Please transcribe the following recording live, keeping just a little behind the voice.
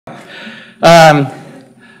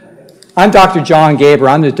I'm Dr. John Gaber.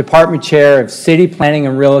 I'm the Department Chair of City Planning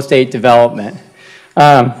and Real Estate Development.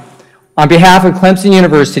 On behalf of Clemson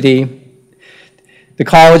University, the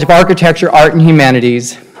College of Architecture, Art, and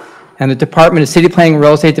Humanities, and the Department of City Planning and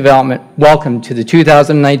Real Estate Development, welcome to the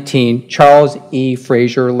 2019 Charles E.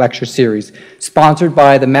 Fraser Lecture Series, sponsored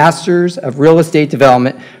by the Masters of Real Estate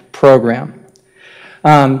Development program.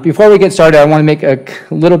 Before we get started, I want to make a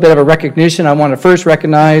little bit of a recognition. I want to first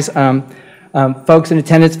recognize folks in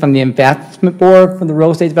attendance from the Advancement Board, from the Real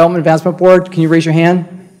Estate Development Advancement Board. Can you raise your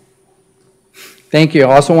hand? Thank you.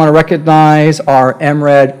 I also want to recognize our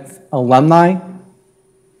MRED alumni,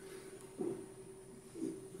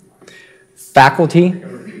 faculty,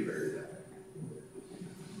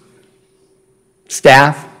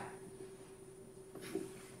 staff,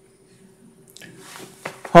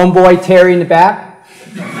 homeboy Terry in the back.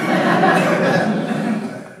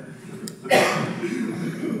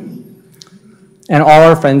 And all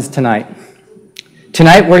our friends tonight.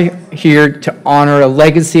 Tonight we're here to honor a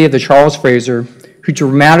legacy of the Charles Fraser who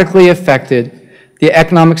dramatically affected the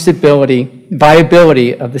economic stability,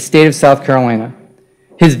 viability of the state of South Carolina.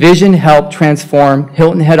 His vision helped transform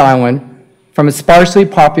Hilton Head Island from a sparsely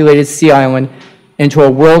populated sea island into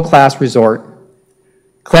a world-class resort.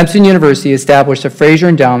 Clemson University established a Fraser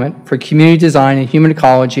Endowment for Community Design and Human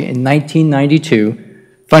Ecology in 1992,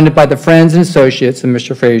 funded by the friends and associates of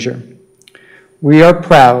Mr. Fraser. We are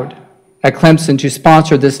proud at Clemson to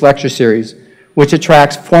sponsor this lecture series, which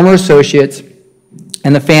attracts former associates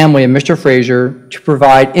and the family of Mr. Fraser to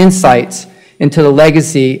provide insights into the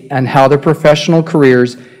legacy and how their professional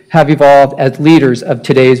careers have evolved as leaders of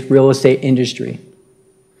today's real estate industry.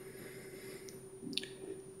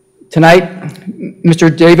 Tonight, Mr.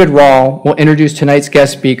 David Rawl will introduce tonight's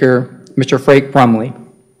guest speaker, Mr. Frank Brumley,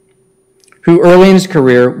 who early in his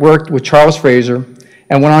career worked with Charles Fraser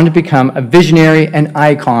and went on to become a visionary and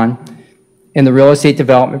icon in the real estate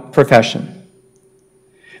development profession.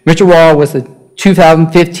 Mr. Rawl was the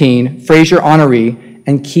 2015 Fraser honoree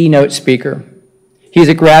and keynote speaker. He is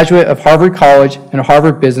a graduate of Harvard College and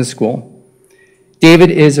Harvard Business School.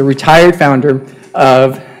 David is a retired founder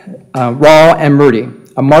of Rawl and Murdy,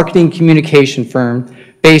 a marketing communication firm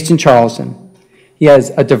based in Charleston. He has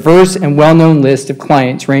a diverse and well-known list of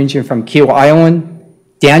clients ranging from Kiel Island,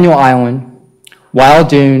 Daniel Island, Wild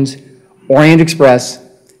Dunes, Orient Express,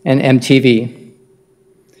 and MTV.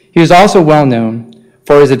 He is also well known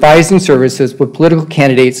for his advising services with political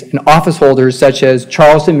candidates and office holders such as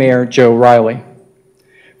Charleston Mayor Joe Riley.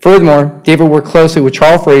 Furthermore, David worked closely with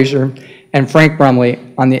Charles Fraser and Frank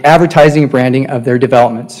Brumley on the advertising and branding of their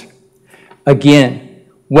developments. Again,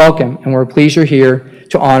 welcome, and we're pleased you're here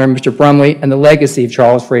to honor Mr. Brumley and the legacy of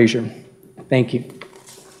Charles Fraser. Thank you.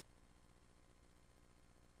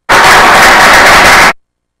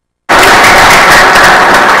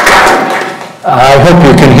 I hope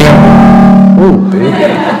you can hear me. Ooh, baby.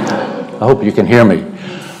 I hope you can hear me.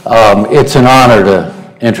 It's an honor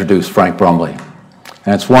to introduce Frank Brumley,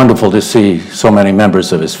 and it's wonderful to see so many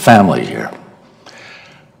members of his family here.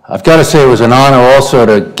 I've got to say it was an honor also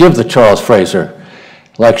to give the Charles Fraser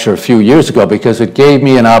lecture a few years ago because it gave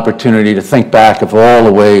me an opportunity to think back of all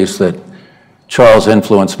the ways that Charles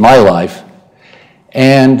influenced my life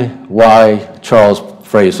and why Charles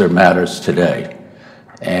Fraser matters today.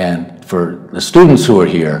 And for the students who are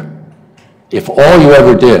here, if all you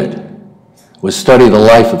ever did was study the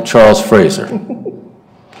life of Charles Fraser,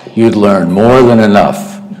 you'd learn more than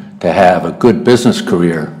enough to have a good business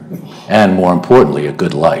career and, more importantly, a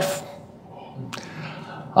good life.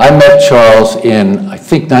 I met Charles in, I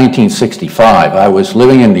think, 1965. I was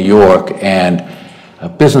living in New York, and a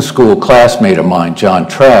business school classmate of mine, John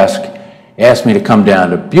Trask, asked me to come down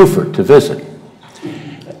to Beaufort to visit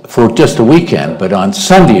for just a weekend. But on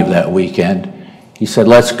Sunday of that weekend, he said,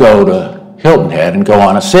 let's go to Hilton Head and go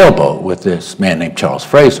on a sailboat with this man named Charles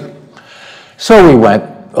Fraser. So we went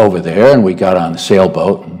over there and we got on the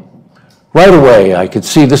sailboat. And right away, I could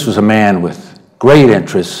see this was a man with great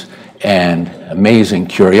interests and amazing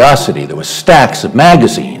curiosity. There were stacks of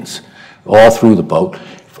magazines all through the boat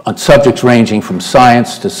on subjects ranging from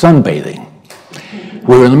science to sunbathing.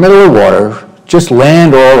 We were in the middle of the water, just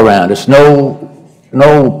land all around us, no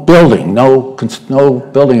building, no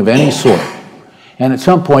building of any sort. And at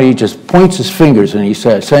some point, he just points his fingers and he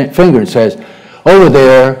says, over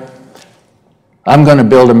there, I'm going to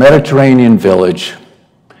build a Mediterranean village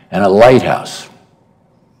and a lighthouse.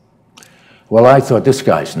 Well, I thought, this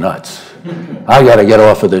guy's nuts. I got to get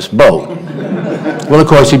off of this boat. Well, of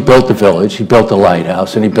course, he built the village, he built the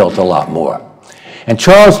lighthouse, and he built a lot more. And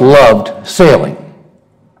Charles loved sailing.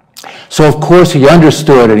 So, of course, he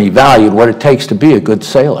understood and he valued what it takes to be a good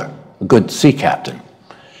sailor. a good sea captain.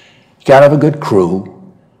 You got to have a good crew.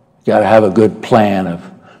 You got to have a good plan of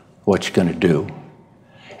what you're going to do.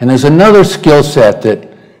 And there's another skill set that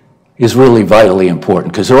is really vitally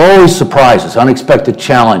important, because there are always surprises, unexpected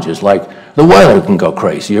challenges, like the weather can go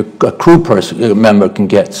crazy, a crew member can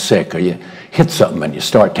get sick, or you hit something and you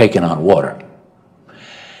start taking on water.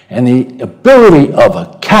 And the ability of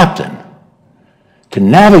a captain to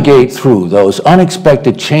navigate through those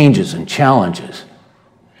unexpected changes and challenges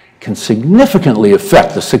can significantly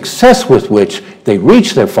affect the success with which they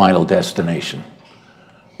reach their final destination,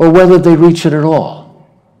 or whether they reach it at all.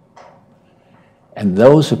 And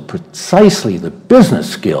those are precisely the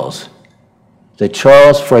business skills that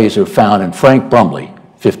Charles Fraser found in Frank Brumley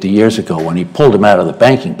 50 years ago when he pulled him out of the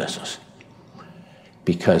banking business.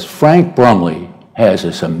 Because Frank Brumley has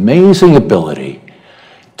this amazing ability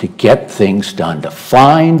to get things done, to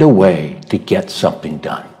find a way to get something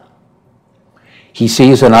done. He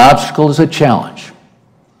sees an obstacle as a challenge.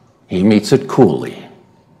 He meets it coolly,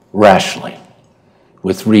 rationally,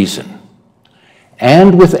 with reason,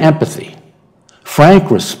 and with empathy.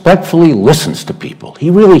 Frank respectfully listens to people. He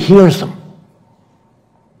really hears them.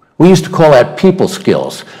 We used to call that people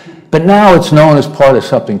skills, but now it's known as part of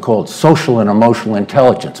something called social and emotional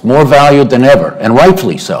intelligence, more valued than ever, and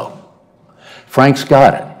rightfully so. Frank's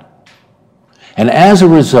got it. And as a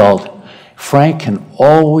result, Frank can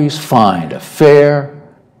always find a fair,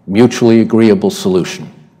 mutually agreeable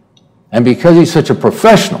solution. And because he's such a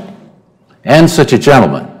professional and such a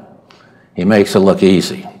gentleman, he makes it look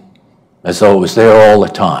easy, as though it was there all the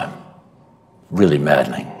time. Really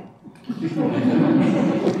maddening.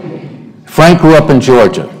 Frank grew up in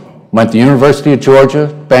Georgia, went to the University of Georgia,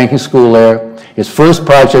 banking school there. His first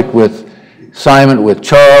project with Simon, with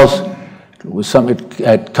Charles, was something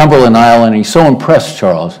at Cumberland Island. He so impressed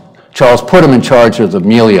Charles. Charles put him in charge of the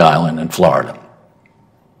Amelia Island in Florida.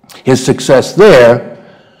 His success there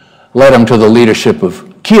led him to the leadership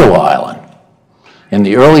of Kiowa Island in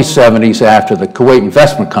the early 70s, after the Kuwait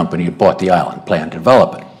Investment Company had bought the island, planned to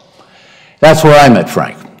develop it. That's where I met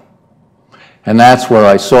Frank. And that's where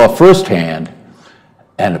I saw firsthand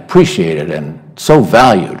and appreciated and so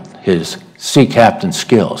valued his sea captain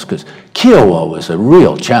skills, because Kiowa was a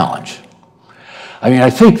real challenge. I mean,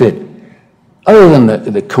 I think that other than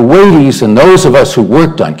the Kuwaitis and those of us who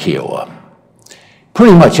worked on Kiowa,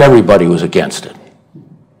 pretty much everybody was against it,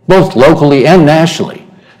 both locally and nationally.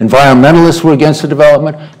 Environmentalists were against the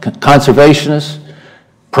development, conservationists,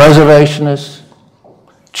 preservationists,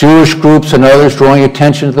 Jewish groups and others drawing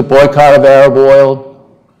attention to the boycott of Arab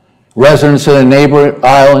oil, residents of the neighbor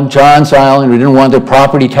island, John's Island, who didn't want their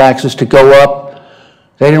property taxes to go up.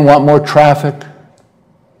 They didn't want more traffic.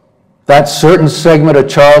 That certain segment of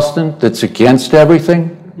Charleston that's against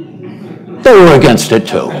everything, they were against it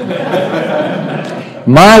too.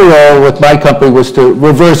 My role with my company was to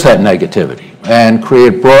reverse that negativity and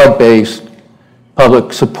create broad-based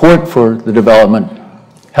public support for the development,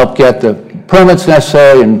 help get the permits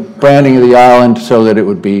necessary and branding of the island so that it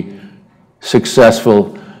would be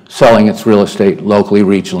successful selling its real estate locally,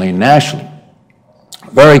 regionally, and nationally.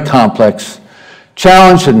 Very complex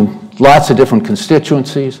challenge in lots of different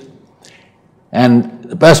constituencies. And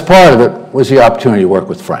the best part of it was the opportunity to work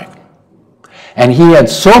with Frank. And he had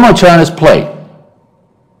so much on his plate,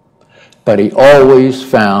 but he always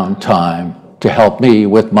found time to help me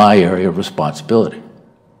with my area of responsibility.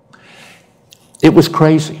 It was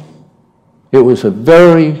crazy. It was a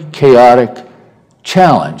very chaotic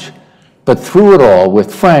challenge, but through it all,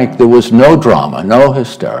 with Frank, there was no drama, no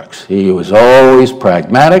hysterics. He was always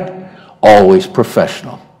pragmatic, always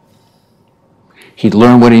professional. He'd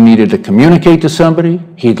learn what he needed to communicate to somebody.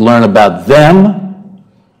 He'd learn about them,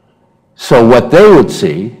 so what they would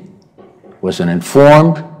see was an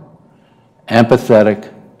informed,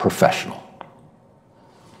 empathetic professional.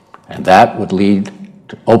 And that would lead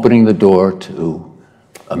to opening the door to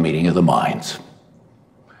a meeting of the minds.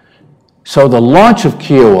 So the launch of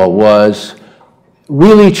Kiowa was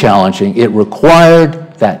really challenging. It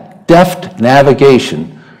required that deft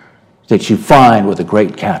navigation that you find with a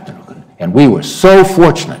great captain. And we were so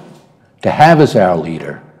fortunate to have as our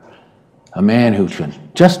leader a man who can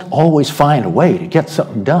just always find a way to get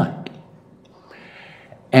something done.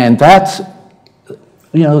 And that's,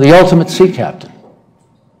 the ultimate sea captain.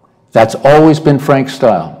 That's always been Frank's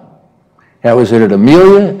style. That was it at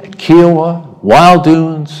Amelia, at Kiowa, Wild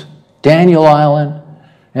Dunes, Daniel Island,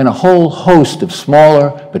 and a whole host of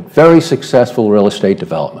smaller but very successful real estate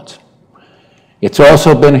developments. It's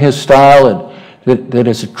also been his style that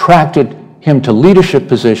has attracted him to leadership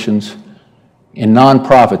positions in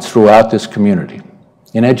nonprofits throughout this community,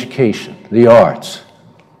 in education, the arts,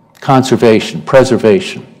 conservation,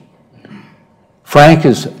 preservation. Frank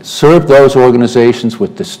has served those organizations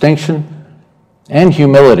with distinction and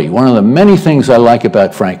humility. One of the many things I like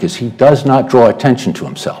about Frank is he does not draw attention to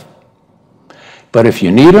himself. But if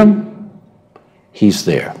you need him, he's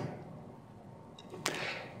there.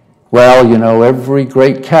 Well, you know, every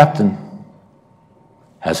great captain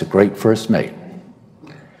has a great first mate,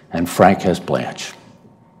 and Frank has Blanche.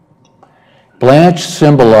 Blanche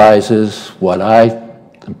symbolizes what I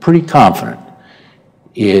am pretty confident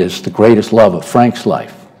is the greatest love of Frank's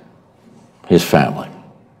life, his family.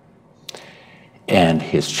 And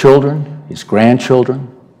his children, his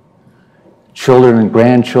grandchildren, children and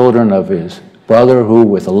grandchildren of his brother, who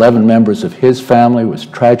with 11 members of his family was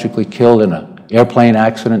tragically killed in an airplane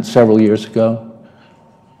accident several years ago.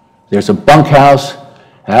 There's a bunkhouse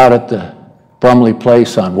out at the Brumley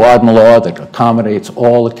place on Wadmalaw that accommodates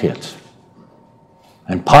all the kids.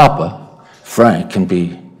 And Papa, Frank, can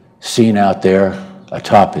be seen out there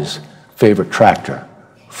atop his favorite tractor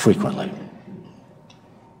frequently.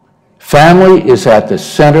 Family is at the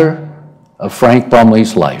center of Frank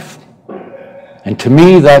Brumley's life. And to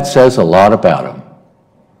me, that says a lot about him.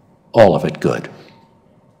 All of it good.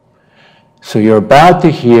 So you're about to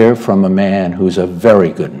hear from a man who's a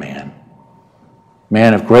very good man.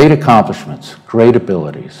 Man of great accomplishments, great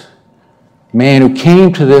abilities. Man who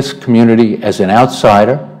came to this community as an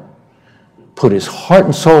outsider, put his heart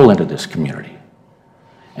and soul into this community,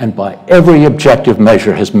 and by every objective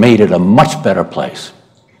measure has made it a much better place.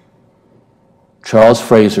 Charles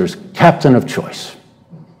Fraser's captain of choice,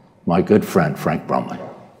 my good friend, Frank Brumley.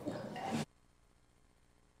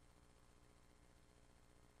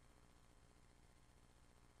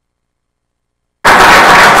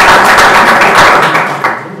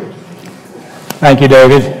 Thank you,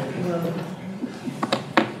 David.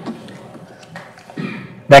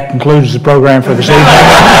 That concludes the program for this evening.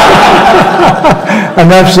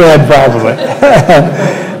 Enough said, probably.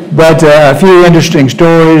 But a few interesting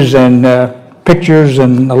stories and pictures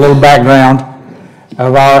and a little background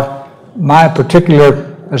of my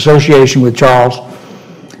particular association with Charles.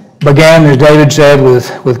 Began, as David said,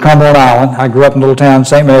 with Cumberland Island. I grew up in a little town,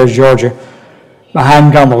 St. Mary's, Georgia,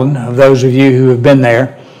 behind Cumberland. Of those of you who have been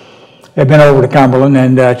there, have been over to Cumberland,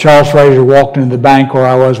 and Charles Fraser walked into the bank where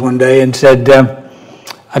I was one day and said,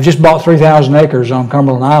 I've just bought 3,000 acres on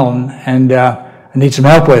Cumberland Island, and I need some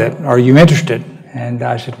help with it. Are you interested? And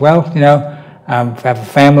I said, well, you know, I have a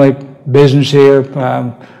family business here,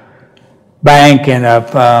 bank and a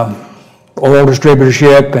oil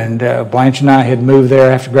distributorship, and Blanche and I had moved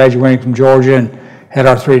there after graduating from Georgia and had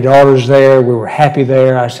our 3 daughters there. We were happy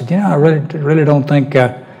there. I said, you know, I really don't think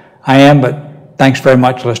I am, but thanks very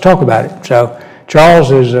much. Let's talk about it. So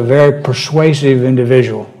Charles is a very persuasive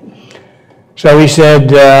individual. So he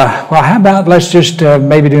said, well, how about let's just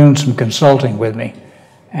maybe doing some consulting with me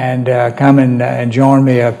and come and join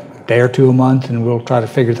me a day or two a month, and we'll try to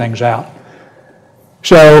figure things out.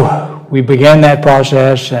 So we began that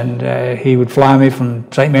process, and he would fly me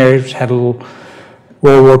from St. Mary's, had a little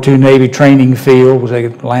World War II Navy training field where they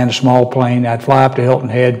could land a small plane. I'd fly up to Hilton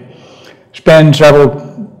Head, spend several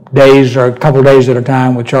days or a couple of days at a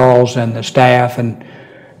time with Charles and the staff, and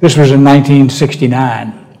this was in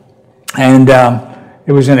 1969. And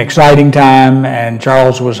it was an exciting time, and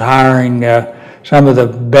Charles was hiring some of the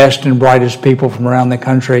best and brightest people from around the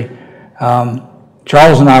country.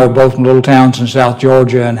 Charles and I were both from little towns in South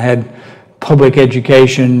Georgia and had public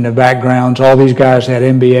education backgrounds. All these guys had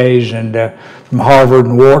MBAs and from Harvard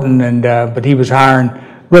and Wharton, and but he was hiring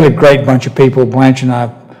really great bunch of people. Blanche and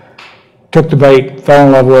I took the bait, fell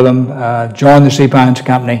in love with him, joined the Sea Pines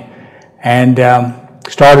Company, and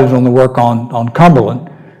started on the work on Cumberland.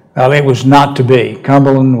 Well, it was not to be.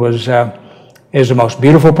 Cumberland is the most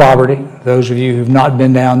beautiful property. Those of you who've not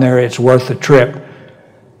been down there, it's worth the trip.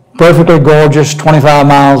 Perfectly gorgeous, 25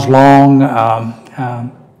 miles long,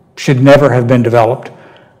 should never have been developed.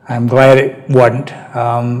 I'm glad it wasn't.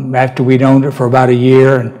 After we'd owned it for about a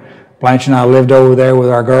year, and Blanche and I lived over there with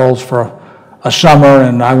our girls for a summer,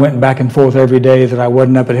 and I went back and forth every day that I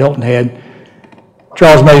wasn't up at Hilton Head.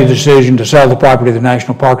 Charles made a decision to sell the property to the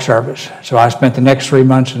National Park Service. So I spent the next 3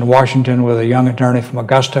 months in Washington with a young attorney from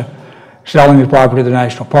Augusta, selling the property to the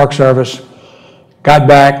National Park Service. Got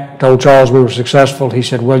back, told Charles we were successful. He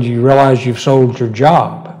said, well, you realize you've sold your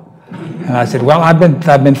job? And I said, well, I've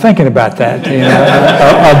been thinking about that, you know,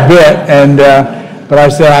 a bit. And but I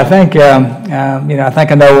said, I think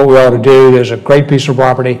I know what we ought to do. There's a great piece of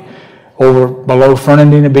property over below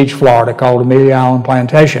Fernandina Beach, Florida, called Amelia Island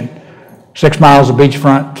Plantation. 6 miles of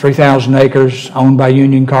beachfront, 3,000 acres, owned by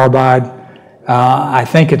Union Carbide. I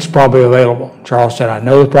think it's probably available. Charles said, I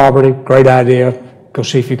know the property, great idea, go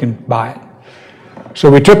see if you can buy it. So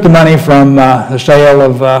we took the money from the sale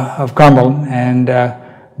of Cumberland and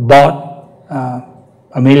bought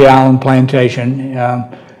Amelia Island Plantation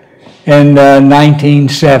in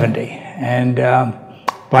 1970. And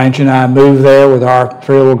Blanche and I moved there with our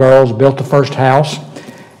 3 little girls, built the first house.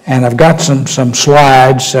 And I've got some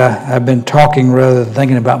slides. I've been talking rather than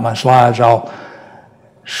thinking about my slides. I'll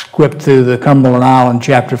skip through the Cumberland Island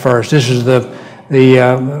chapter first. This is the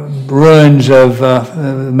ruins of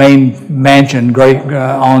the main mansion,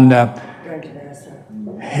 on the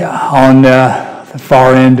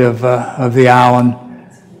far end of the island.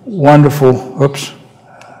 Wonderful,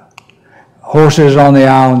 horses on the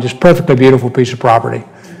island, just perfectly beautiful piece of property.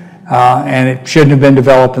 And it shouldn't have been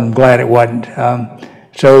developed, and I'm glad it wasn't.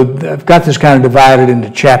 So I've got this kind of divided into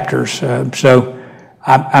chapters. So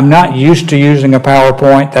I'm not used to using a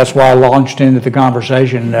PowerPoint. That's why I launched into the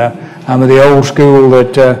conversation. I'm of the old school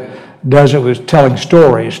that does it with telling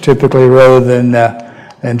stories typically rather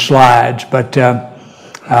than slides. But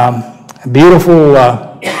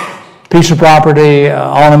beautiful piece of property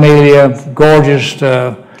on Amelia, gorgeous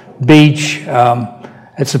beach.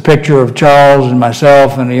 It's a picture of Charles and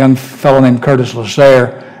myself and a young fellow named Curtis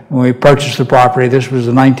Lasserre when we purchased the property. This was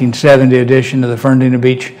the 1970 edition of the Fernandina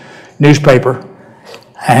Beach newspaper.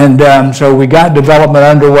 And so we got development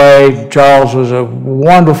underway. Charles was a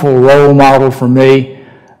wonderful role model for me,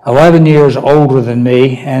 11 years older than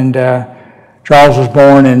me. And Charles was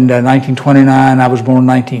born in 1929. I was born in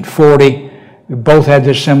 1940. We both had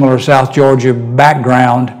this similar South Georgia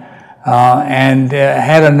background and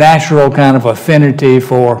had a natural kind of affinity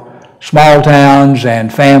for small towns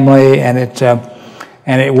and family, and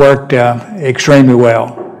it worked extremely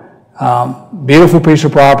well. Beautiful piece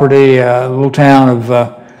of property, a little town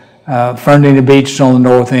of Fernandina Beach on the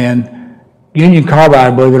north end. Union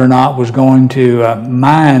Carbide, believe it or not, was going to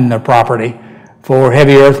mine the property for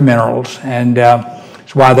heavy earth minerals, and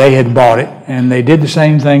that's why they had bought it. And they did the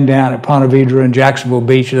same thing down at Ponte Vedra and Jacksonville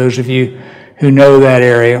Beach. Those of you who know that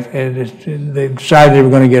area, they decided they were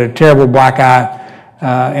going to get a terrible black eye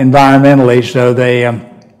environmentally, so they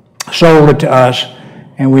sold it to us,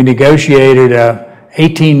 and we negotiated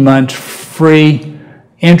 18 months free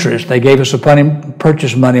interest. They gave us a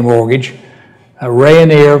purchase money mortgage.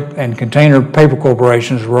 Rayonier and Container Paper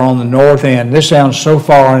Corporations were on the north end. This sounds so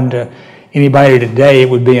far into anybody today it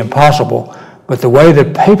would be impossible, but the way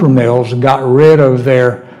that paper mills got rid of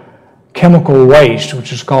their chemical waste,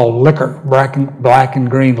 which is called liquor, black and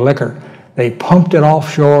green liquor, they pumped it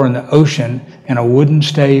offshore in the ocean in a wooden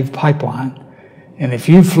stave pipeline. And if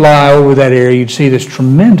you fly over that area, you'd see this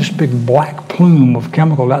tremendous big black plume of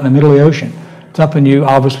chemicals out in the middle of the ocean, something you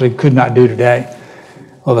obviously could not do today.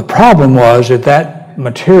 Well, the problem was that that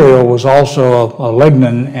material was also a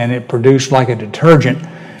lignin, and it produced like a detergent.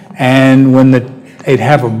 And when they'd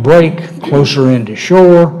have a break closer into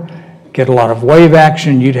shore, get a lot of wave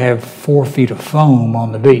action, you'd have 4 feet of foam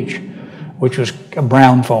on the beach, which was a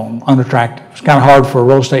brown foam, unattractive. It's kind of hard for a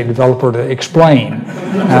real estate developer to explain,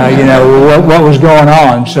 what was going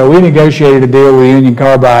on. So we negotiated a deal with Union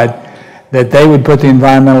Carbide that they would put the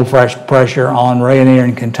environmental pressure on Rayonier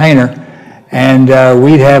and Container, and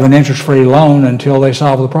we'd have an interest-free loan until they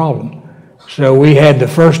solved the problem. So we had the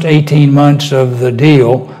first 18 months of the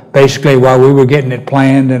deal, basically while we were getting it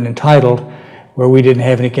planned and entitled, where we didn't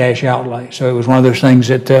have any cash outlay. So it was one of those things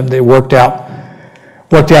that worked out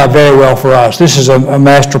very well for us. This is a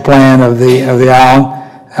master plan of the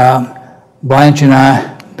island. Blanche and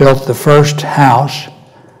I built the first house.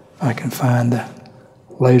 I can find the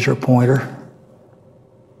laser pointer,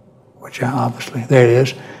 which obviously, there it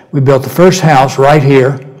is. We built the first house right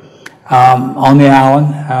here on the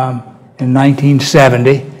island in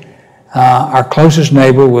 1970. Our closest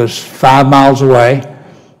neighbor was 5 miles away,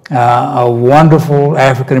 a wonderful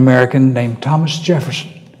African-American named Thomas Jefferson.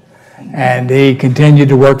 And he continued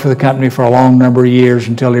to work for the company for a long number of years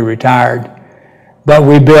until he retired. But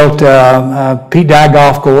we built a Pete Dye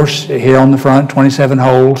golf course here on the front, 27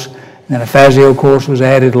 holes. Then a Fazio course was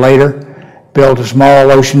added later. Built a small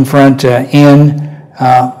oceanfront inn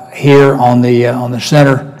here on the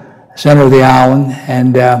center of the island.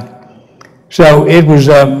 And so it was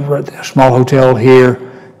a small hotel here,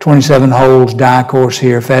 27 holes, Dye course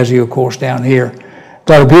here, Fazio course down here.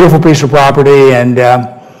 But a beautiful piece of property, and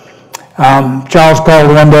Charles called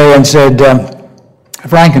one day and said,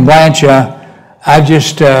 Frank and Blanche, I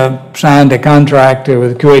just signed a contract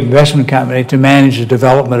with the Kuwait Investment Company to manage the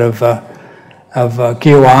development of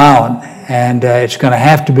Kiowa Island, and it's going to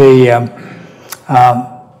have to be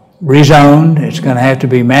rezoned. It's going to have to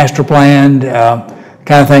be master planned,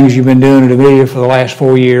 kind of things you've been doing at Amelia for the last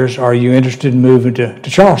 4 years. Are you interested in moving to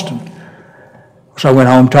Charleston? So I went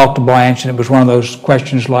home, talked to Blanche, and it was one of those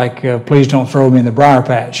questions like, please don't throw me in the briar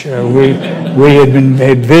patch. We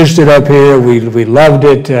had visited up here, we loved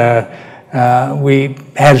it. We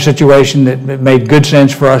had a situation that made good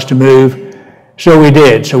sense for us to move, so we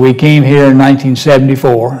did. So we came here in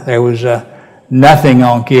 1974. There was nothing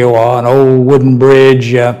on Kiowa, an old wooden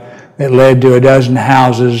bridge that led to a dozen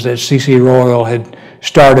houses that C.C. Royal had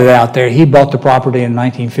started out there. He bought the property in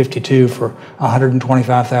 1952 for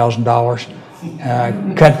 $125,000.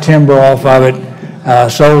 Cut timber off of it,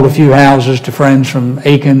 sold a few houses to friends from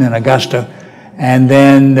Aiken and Augusta, and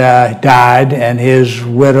then died, and his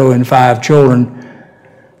widow and 5 children,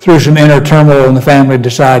 through some inner turmoil in the family,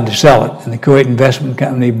 decided to sell it. And the Kuwait Investment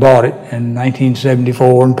Company bought it in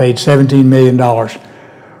 1974 and paid $17 million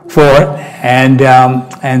for it, and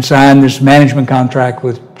signed this management contract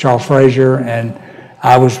with Charles Frazier, and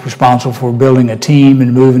I was responsible for building a team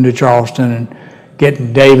and moving to Charleston and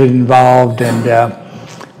getting David involved, and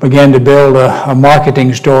began to build a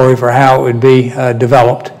marketing story for how it would be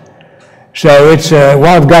developed. So it's,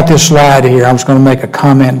 well, I've got this slide here. I was going to make a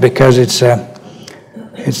comment because it's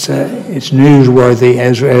newsworthy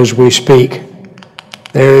as we speak.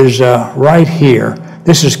 There's right here,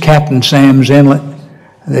 this is Captain Sam's Inlet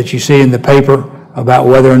that you see in the paper about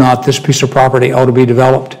whether or not this piece of property ought to be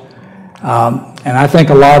developed. And I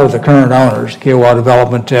think a lot of the current owners, Kiowa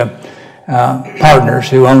Development partners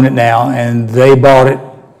who own it now, and they bought it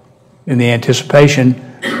in the anticipation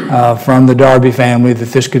from the Darby family that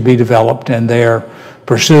this could be developed, and they're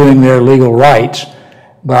pursuing their legal rights.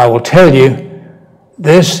 But I will tell you,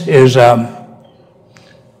 this is a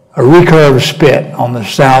recurved spit on the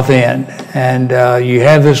south end, and you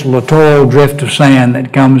have this littoral drift of sand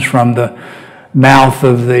that comes from the mouth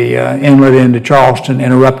of the inlet into Charleston,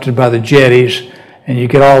 interrupted by the jetties, and you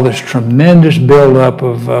get all this tremendous buildup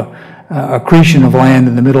of accretion of land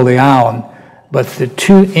in the middle of the island. But the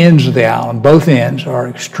 2 ends of the island, both ends, are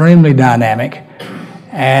extremely dynamic,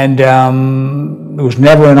 and it was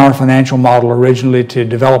never in our financial model originally to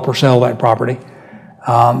develop or sell that property.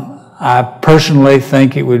 I personally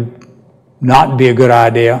think it would not be a good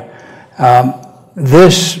idea.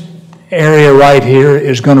 This area right here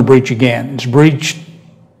is going to breach again. It's breached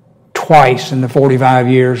twice in the 45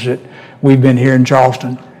 years that we've been here in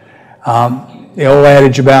Charleston. The old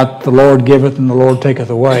adage about the Lord giveth and the Lord taketh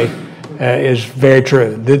away is very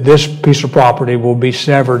true. This piece of property will be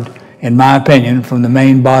severed, in my opinion, from the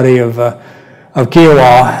main body of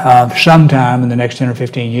Kiowa sometime in the next 10 or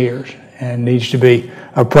 15 years, and needs to be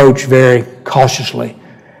approached very cautiously.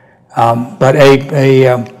 But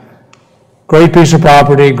a great piece of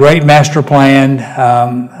property, great master plan.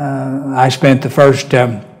 I spent the first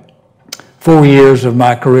 4 years of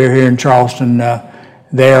my career here in Charleston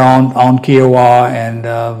there on Kiowa, and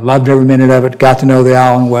loved every minute of it, got to know the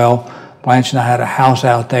island well. Blanche and I had a house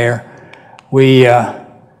out there.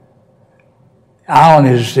 Island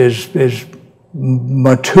is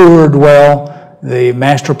matured well. The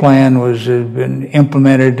master plan has been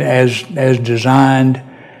implemented as designed.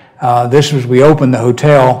 We opened the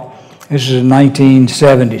hotel. This is in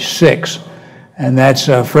 1976, and that's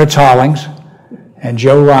Fritz Hollings and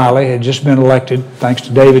Joe Riley had just been elected, thanks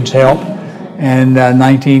to David's help, in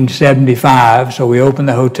 1975. So we opened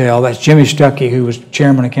the hotel. That's Jimmy Stuckey, who was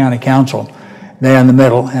chairman of county council, there in the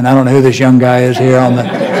middle. And I don't know who this young guy is here on the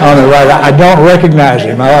right. I don't recognize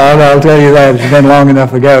him. I'll tell you that. It's been long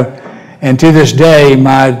enough ago. And to this day,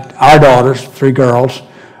 our daughters, 3 girls,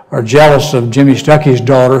 are jealous of Jimmy Stuckey's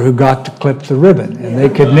daughter who got to clip the ribbon. And they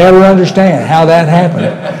could never understand how that happened.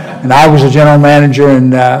 And I was a general manager,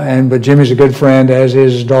 but Jimmy's a good friend, as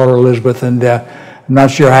is his daughter Elizabeth. And I'm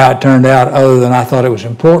not sure how it turned out, other than I thought it was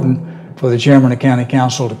important for the chairman of county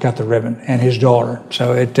council to cut the ribbon, and his daughter.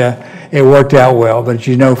 So it worked out well. But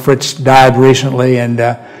you know, Fritz died recently,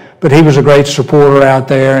 but he was a great supporter out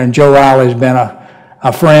there. And Joe Riley's been a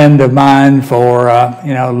friend of mine for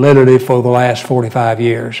literally for the last 45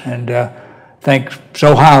 years, and think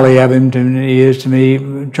so highly of him. He is to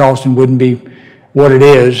me. Charleston wouldn't be what it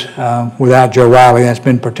is without Joe Riley. That's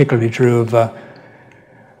been particularly true of the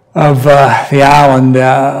island,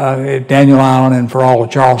 Daniel Island, and for all of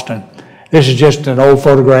Charleston. This is just an old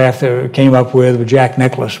photograph that we came up with Jack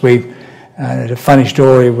Nicholas. There's a funny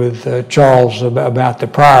story with Charles about the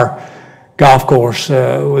prior golf course.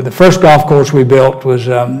 The first golf course we built was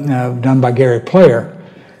done by Gary Player.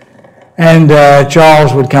 And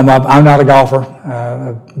Charles would come up. I'm not a golfer.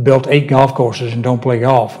 I've built 8 golf courses and don't play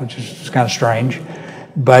golf, which is kind of strange.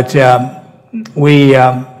 But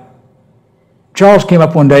Charles came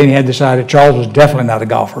up one day and he had decided Charles was definitely not a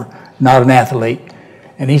golfer, not an athlete.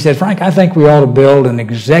 And he said, "Frank, I think we ought to build an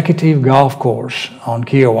executive golf course on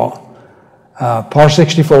Kiowa. Par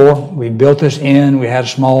 64, we built this in, we had a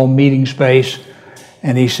small meeting space,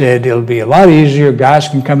 and he said it'll be a lot easier. Guys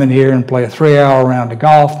can come in here and play a 3-hour round of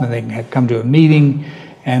golf, and they can come to a meeting,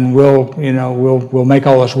 and we'll make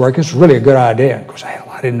all this work. It's really a good idea. Of course,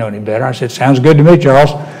 I didn't know any better. I said, sounds good to me,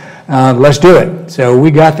 Charles. Let's do it. So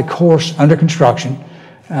we got the course under construction.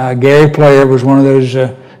 Gary Player was one of those,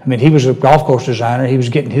 he was a golf course designer. He was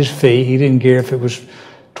getting his fee. He didn't care if it was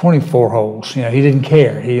 24 holes. He didn't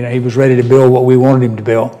care. He was ready to build what we wanted him to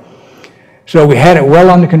build. So we had it well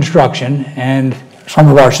under construction, and some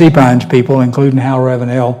of our Sea Pines people, including Hal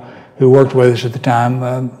Ravenel, who worked with us at the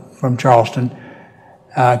time from Charleston,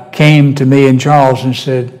 came to me and Charles and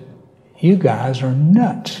said, you guys are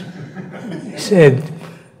nuts. He said,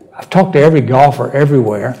 I've talked to every golfer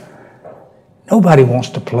everywhere. Nobody wants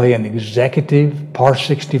to play an executive par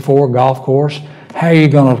 64 golf course. How are you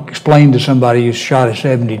going to explain to somebody who's shot a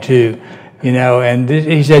 72, And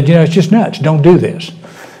he said, it's just nuts. Don't do this.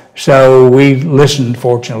 So we listened,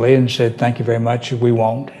 fortunately, and said, thank you very much, we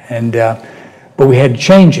won't. But we had to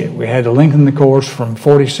change it. We had to lengthen the course from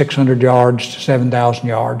 4,600 yards to 7,000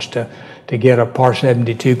 yards to get a par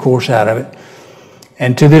 72 course out of it.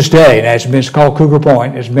 And to this day, it's called Cougar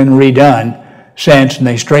Point. It's been redone since, and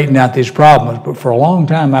they straightened out these problems. But for a long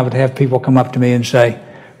time, I would have people come up to me and say,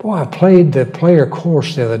 boy, I played the Player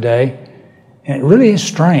course the other day, and it really is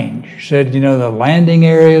strange. He said, the landing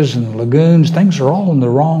areas and the lagoons, things are all in the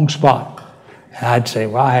wrong spot. And I'd say,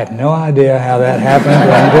 well, I have no idea how that happened.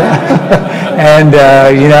 And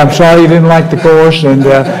I'm sorry you didn't like the course, and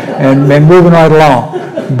moving right along.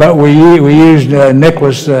 But we used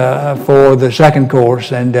Nicholas for the second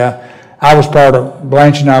course, and I was part of,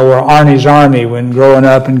 Blanche and I were Arnie's Army when growing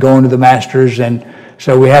up and going to the Masters, and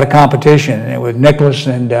so we had a competition, and it was Nicholas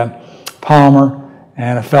and Palmer,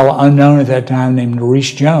 and a fellow unknown at that time named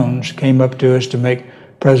Reese Jones came up to us to make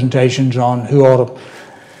presentations on who ought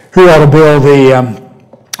to build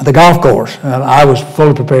the golf course. I was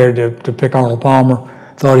fully prepared to pick Arnold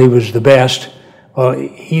Palmer, thought he was the best. Well,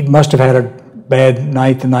 he must have had a bad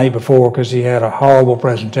night the night before because he had a horrible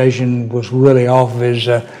presentation, was really off of his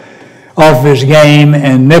game,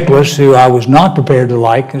 and Nicholas, who I was not prepared to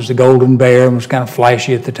like as the Golden Bear and was kind of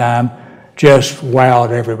flashy at the time, just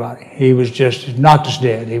wowed everybody. He was just knocked us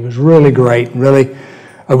dead. He was really great, really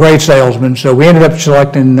a great salesman. So we ended up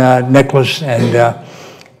selecting Nicholas, and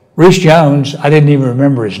Reese Jones, I didn't even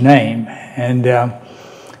remember his name, and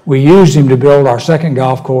we used him to build our second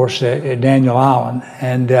golf course at Daniel Island,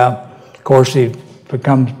 and of course he's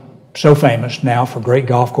become so famous now for great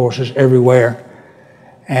golf courses everywhere.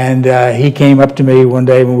 And he came up to me one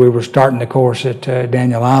day when we were starting the course at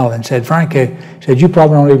Daniel Island and said, Frank, said, you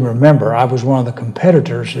probably don't even remember, I was one of the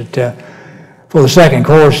competitors for the second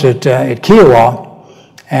course at Kiowa.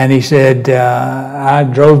 And he said, I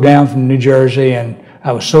drove down from New Jersey, and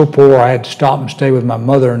I was so poor I had to stop and stay with my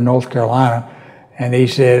mother in North Carolina. And he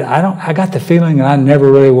said, I got the feeling that I never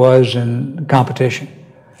really was in competition.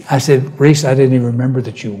 I said, Reese, I didn't even remember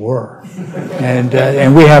that you were.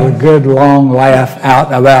 And we had a good long laugh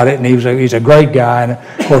out about it, and he's a great guy, and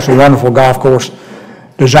of course a wonderful golf course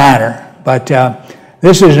designer. But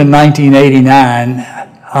this is in 1989,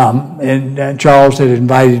 and Charles had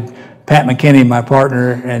invited Pat McKinney, my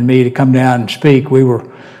partner, and me to come down and speak. We were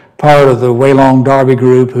part of the Waylong Derby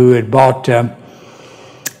group who had bought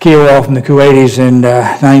Kiowa from the Kuwaitis in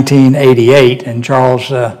 1988, and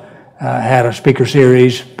Charles had a speaker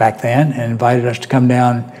series back then and invited us to come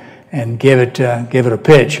down and give it a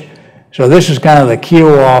pitch. So this is kind of the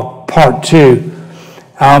Kiowa Part 2.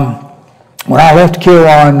 When I left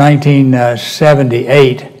Kiowa in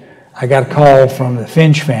 1978, I got a call from the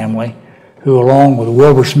Finch family, who along with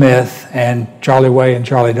Wilbur Smith and Charlie Way and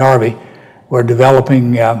Charlie Darby were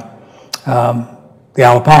developing the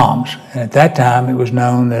Isle of Palms. And at that time it was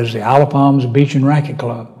known as the Isle of Palms Beach and Racquet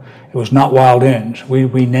Club. It was not Wild Inns.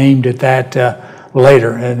 We named it that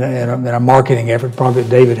later in a marketing effort. Probably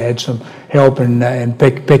David had some help in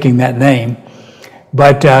picking that name.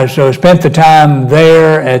 But so I spent the time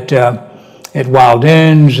there at Wild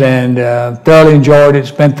Inns and thoroughly enjoyed it.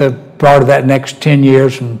 Spent the part of that next 10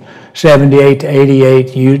 years from 78 to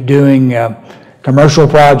 88 doing commercial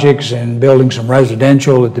projects and building some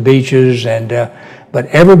residential at the beaches. But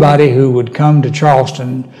everybody who would come to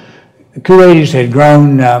Charleston, the Kuwaitis had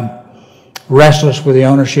grown restless with the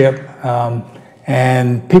ownership,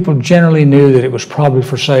 and people generally knew that it was probably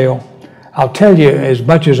for sale. I'll tell you, as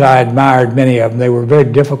much as I admired many of them, they were very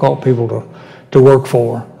difficult people to work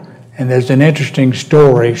for. And there's an interesting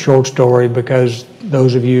story, short story, because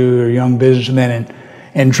those of you who are young businessmen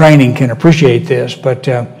in training can appreciate this. But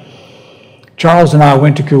Charles and I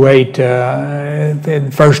went to Kuwait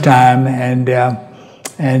the first time, and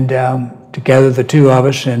together, the two of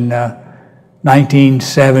us, in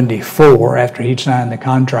 1974, after he'd signed the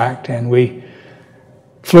contract, and we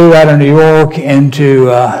flew out of New York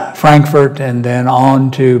into Frankfurt and then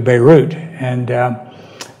on to Beirut, and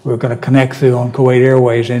we were going to connect through on Kuwait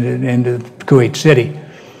Airways into Kuwait City.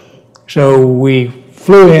 So we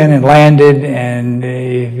flew in and landed, and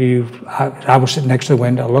I was sitting next to the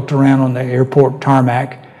window. I looked around on the airport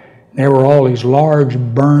tarmac. There were all these large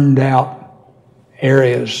burned out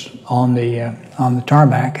areas on the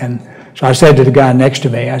tarmac, and so I said to the guy next to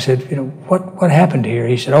me, I said, what happened here?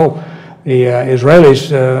 He said, oh, the Israelis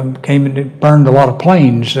came and burned a lot of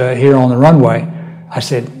planes here on the runway. I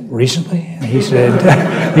said, recently? And he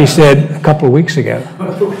said, a couple of weeks ago.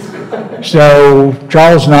 So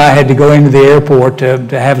Charles and I had to go into the airport to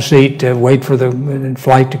have a seat to wait for the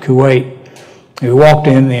flight to Kuwait. We walked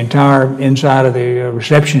in, the entire inside of the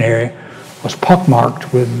reception area was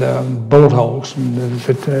pockmarked with bullet holes.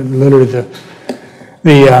 And literally the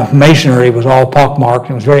masonry was all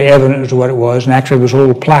pockmarked. It was very evident as to what it was, and actually there was a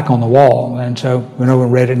little plaque on the wall. And so we went over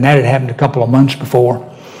and read it, and that had happened a couple of months before.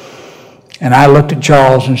 And I looked at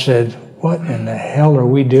Charles and said, what in the hell are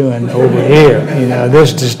we doing over here?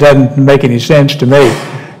 This just doesn't make any sense to me.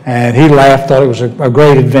 And he laughed, thought it was a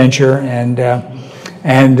great adventure.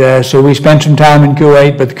 And so we spent some time in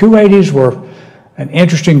Kuwait, but the Kuwaitis were an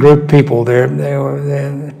interesting group of people. They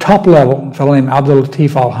were top level. A fellow named Abdul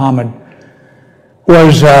Latif Al-Hamid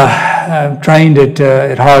was trained at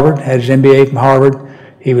Harvard, had his MBA from Harvard.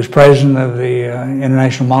 He was president of the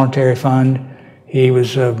International Monetary Fund. He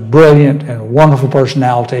was a brilliant and wonderful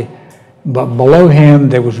personality, but below him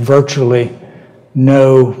there was virtually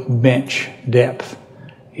no bench depth.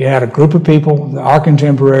 You had a group of people, our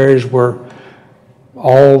contemporaries they were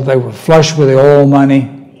flush with the oil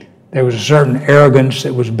money. There was a certain arrogance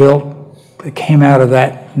that was built, that came out of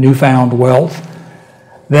that newfound wealth.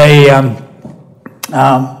 They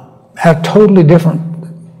had totally different,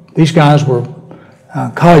 these guys were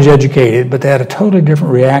college educated, but they had a totally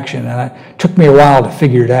different reaction, and it took me a while to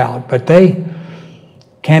figure it out. But they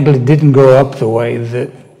candidly didn't grow up the way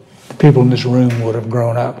that the people in this room would have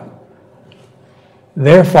grown up.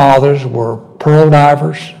 Their fathers were pearl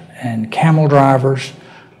divers and camel drivers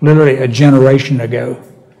literally a generation ago.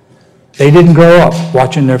 They didn't grow up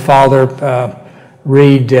watching their father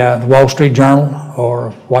read the Wall Street Journal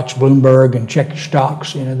or watch Bloomberg and check your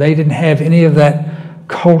stocks. They didn't have any of that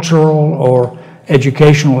cultural or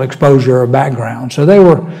educational exposure or background. So they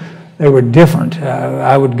were different.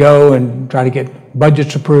 I would go and try to get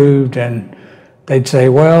budgets approved, and they'd say,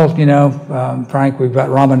 well, Frank, we've got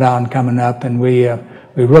Ramadan coming up, and we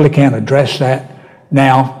really can't address that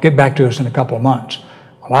now. Get back to us in a couple of months.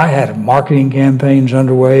 Well, I had marketing campaigns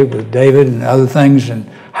underway with David and other things, and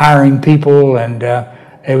hiring people, and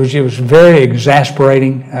it was very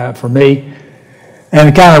exasperating for me. And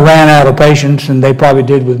it kind of ran out of patience, and they probably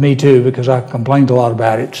did with me too, because I complained a lot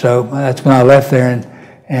about it. So that's when I left there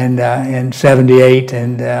in '78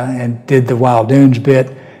 and did the Wild Dunes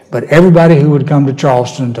bit. But everybody who would come to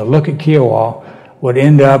Charleston to look at Kiowa would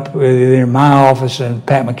end up either in my office, and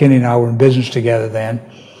Pat McKinney and I were in business together then.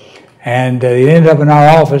 And they'd end up in our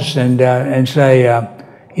office and say,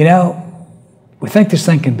 we think this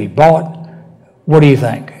thing can be bought. What do you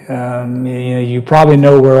think? You probably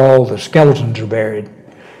know where all the skeletons are buried.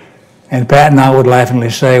 And Pat and I would laughingly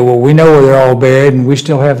say, well, we know where they're all buried, and we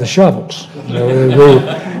still have the shovels. So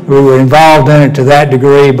we were involved in it to that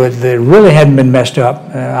degree, but it really hadn't been messed up.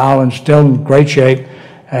 Island's still in great shape.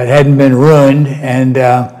 It hadn't been ruined, and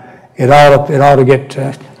it ought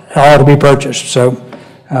to be purchased. So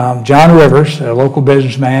John Rivers, a local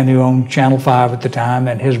businessman who owned Channel 5 at the time,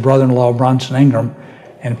 and his brother-in-law Bronson Ingram,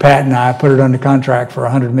 and Pat and I put it under contract for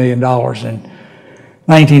 $100 million in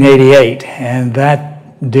 1988, and that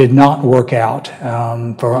did not work out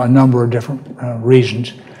for a number of different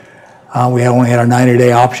reasons. We only had our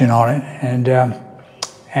 90-day option on it,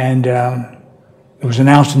 and it was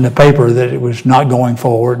announced in the paper that it was not going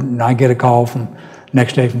forward, and I get a call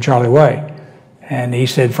next day from Charlie Way. And he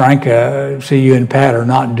said, Frank, see, you and Pat are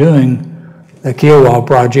not doing the Kiowa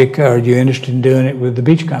project. Are you interested in doing it with the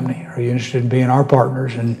beach company? Are you interested in being our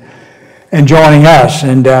partners and joining us?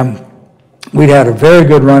 And we'd had a very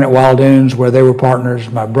good run at Wild Dunes where they were partners.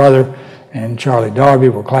 My brother and Charlie Darby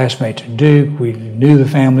were classmates at Duke. We knew the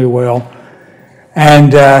family well.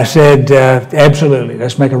 And said, absolutely,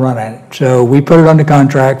 let's make a run at it. So we put it under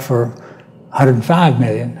contract for $105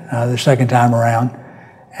 million the second time around.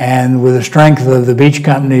 And with the strength of the beach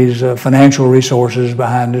company's financial resources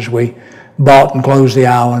behind us, we bought and closed the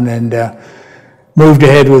island, and moved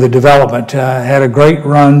ahead with the development. Had a great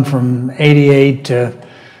run from 88 to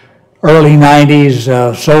early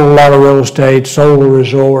 90s, sold a lot of real estate, sold a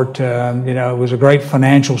resort. It was a great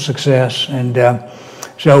financial success, and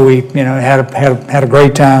so we, had a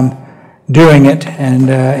great time doing it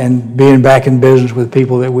and being back in business with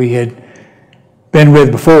people that we had been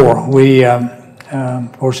with before. We,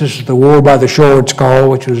 of course, this is the War by the Shore, it's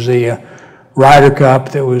called, which was the Ryder Cup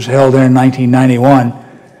that was held there in 1991.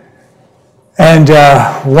 And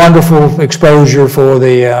wonderful exposure for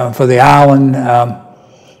the island.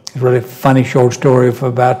 It's a really funny short story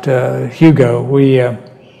about Hugo.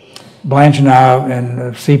 Blanche and I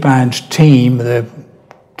and Seapine's team, the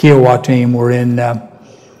Kiowa team, were in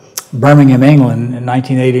Birmingham, England in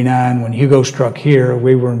 1989 when Hugo struck here.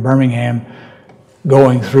 We were in Birmingham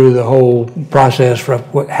going through the whole process for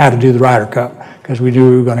how to do the Ryder Cup, because we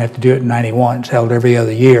knew we were going to have to do it in 91. It's held every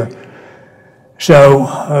other year.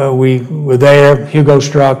 So we were there. Hugo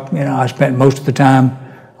struck. I spent most of the time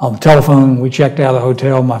on the telephone. We checked out of the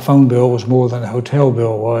hotel. My phone bill was more than the hotel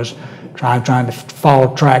bill was, trying to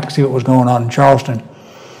follow track, see what was going on in Charleston.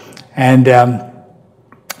 And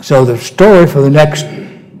so the story for the next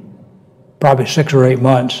probably 6 or 8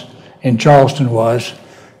 months in Charleston was,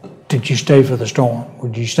 did you stay for the storm? Or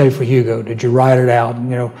did you stay for Hugo? Did you ride it out?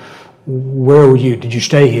 Where were you? Did you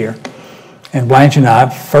stay here? And Blanche and I,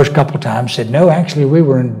 first couple of times, said, no, actually, we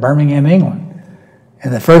were in Birmingham, England.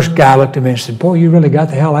 And the first guy looked at me and said, boy, you really got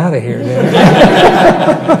the hell out of here.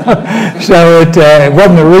 So it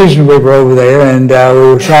wasn't the reason we were over there, and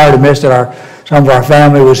we were sorry to miss that some of our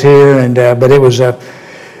family was here, but it was a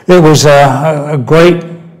great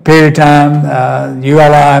period of time.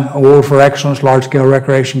 ULI Award for Excellence, Large Scale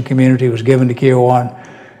Recreation Community, was given to Kiowa in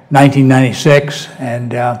 1996,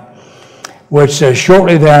 and which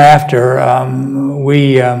shortly thereafter,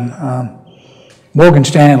 Morgan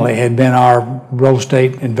Stanley had been our real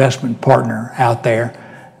estate investment partner out there.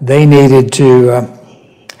 They needed to,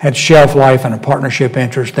 had shelf life and a partnership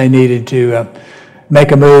interest. They needed to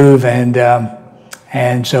make a move, and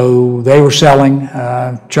so they were selling.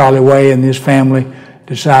 Charlie Way and his family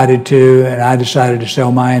decided to, and I decided to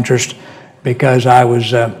sell my interest because I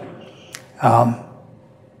was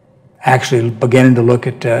actually beginning to look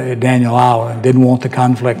at Daniel Island and didn't want the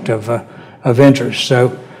conflict of interest.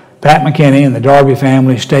 So Pat McKinney and the Darby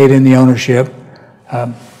family stayed in the ownership.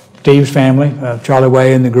 Steve's family, Charlie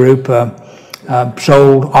Way and the group,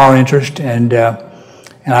 sold our interest, and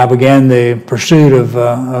I began the pursuit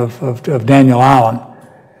of Daniel Island.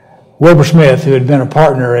 Wilbur Smith, who had been a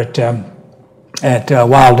partner at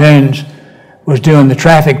Wild Dunes, was doing the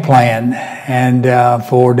traffic plan and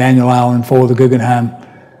for Daniel Island for the Guggenheim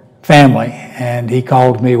family, and he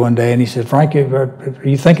called me one day and he said, Frank, are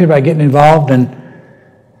you thinking about getting involved in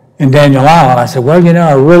Daniel Island? I said, well,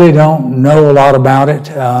 I really don't know a lot about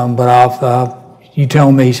it, but you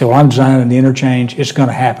tell me. He said, well, I'm designing the interchange. It's going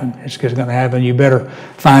to happen. It's going to happen. You better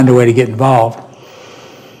find a way to get involved.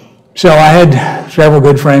 So I had several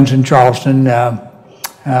good friends in Charleston.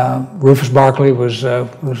 Rufus Barkley was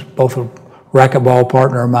both a racquetball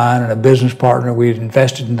partner of mine and a business partner. We had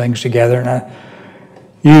invested in things together, and I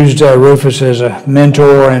used Rufus as a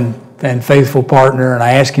mentor and faithful partner, and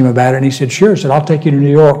I asked him about it, and he said, sure. I said, I'll take you to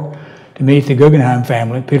New York to meet the Guggenheim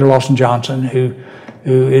family, Peter Lawson Johnson, who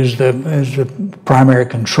is the primary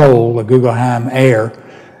control, the Guggenheim heir.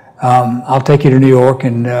 I'll take you to New York,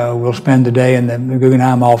 and we'll spend the day in the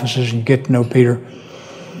Guggenheim offices and get to know Peter.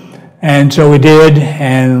 And so we did,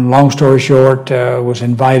 and long story short, was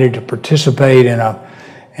invited to participate in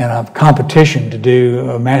a competition to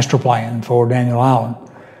do a master plan for Daniel Island.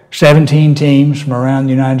 17 teams from around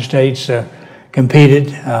the United States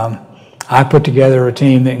competed. I put together a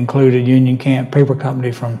team that included Union Camp Paper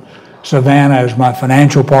Company from Savannah as my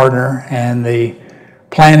financial partner, and the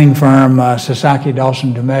planning firm Sasaki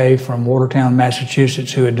Dawson DeMay from Watertown,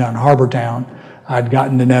 Massachusetts, who had done Harbortown. I'd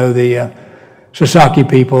gotten to know the Sasaki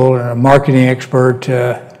people, and a marketing expert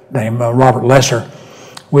named Robert Lesser.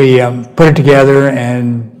 We put it together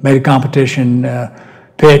and made a competition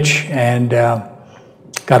pitch, and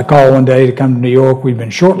got a call one day to come to New York. We'd been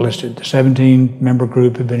shortlisted. The 17-member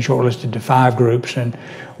group had been shortlisted to 5 groups, and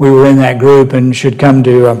we were in that group and should come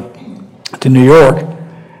to New York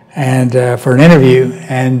and for an interview.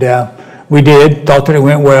 And we did. Thought that it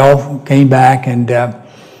went well. Came back and got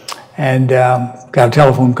a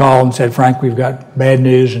telephone call and said, Frank, we've got bad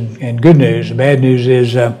news and good news. The bad news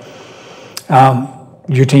is your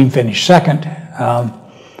team finished second.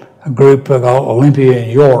 A group called Olympia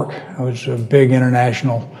in York. It was a big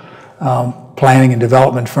international planning and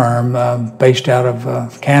development firm based out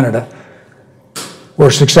of Canada.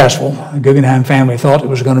 Were successful. The Guggenheim family thought it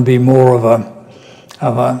was going to be more of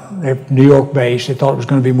they're New York based. They thought it was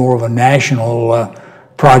going to be more of a national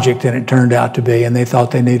project than it turned out to be, and they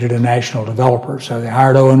thought they needed a national developer, so they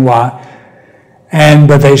hired O&Y.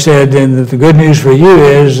 But they said, and the good news for you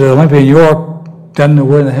is Olympia, New York doesn't know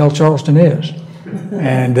where the hell Charleston is,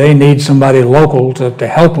 and they need somebody local to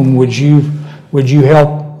help them. Would you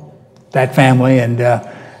help that family, and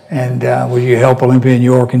would you help Olympia, New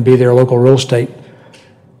York, and be their local real estate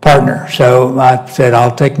partner? So I said,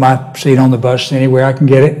 I'll take my seat on the bus anywhere I can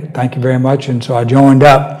get it. Thank you very much. And so I joined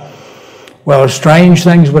up. Well, strange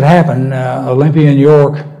things would happen. Olympia, New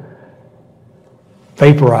York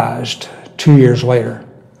vaporized 2 years later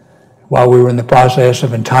while we were in the process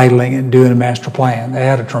of entitling and doing a master plan. They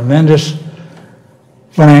had a tremendous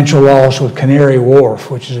financial loss with Canary Wharf,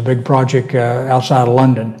 which is a big project outside of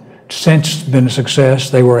London. It's since been a success.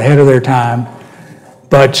 They were ahead of their time.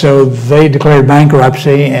 But so they declared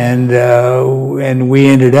bankruptcy, and we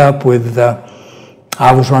ended up with,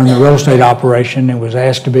 I was running the real estate operation and was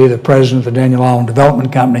asked to be the president of the Daniel Island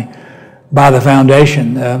Development Company by the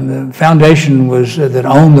foundation. The foundation that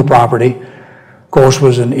owned the property, of course,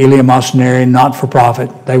 was an eleemosynary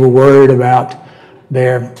not-for-profit. They were worried about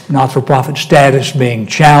their not-for-profit status being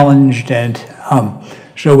challenged, and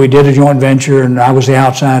so we did a joint venture, and I was the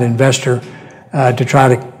outside investor to try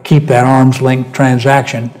to keep that arm's length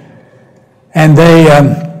transaction. And they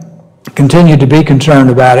continued to be concerned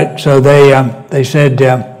about it. So they said,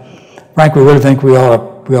 Frank, we really think we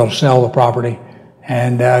ought to sell the property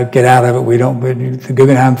and get out of it. The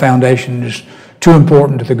Guggenheim Foundation is too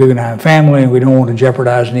important to the Guggenheim family, and we don't want to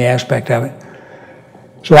jeopardize any aspect of it.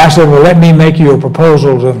 So I said, well, let me make you a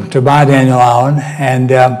proposal to buy Daniel Island,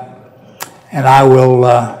 and I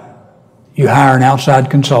will, you hire an outside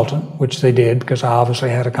consultant, which they did because I obviously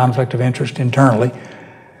had a conflict of interest internally.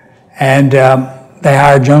 And they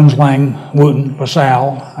hired Jones Lang Wooten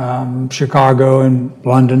LaSalle, Chicago and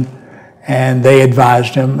London, and they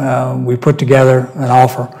advised him. We put together an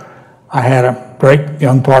offer. I had a great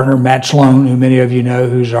young partner, Matt Sloan, who many of you know,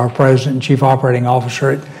 who's our president and chief operating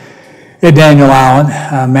officer at Daniel Island.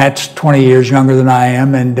 Matt's 20 years younger than I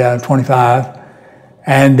am, and 25.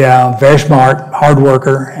 And very smart, hard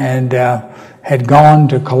worker, and had gone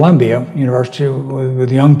to Columbia University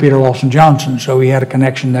with young Peter Lawson Johnson, so he had a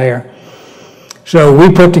connection there. So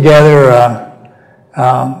we put together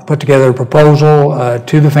a proposal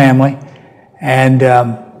to the family and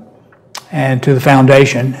to the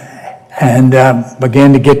foundation, and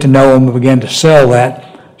began to get to know them, began to sell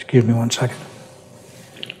that. Excuse me one second.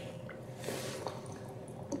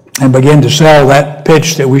 And begin to sell that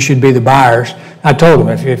pitch that we should be the buyers. I told them,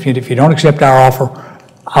 if you don't accept our offer,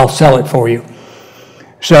 I'll sell it for you.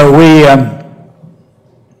 So we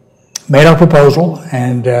made our proposal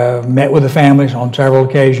and met with the families on several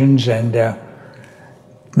occasions and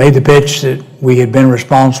made the pitch that we had been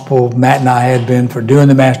responsible, Matt and I had been, for doing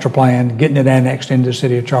the master plan, getting it annexed into the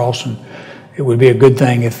city of Charleston. It would be a good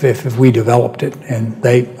thing if we developed it, and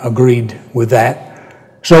they agreed with that.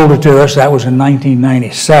 Sold it to us. That was in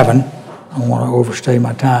 1997. I don't want to overstay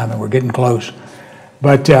my time, and we're getting close.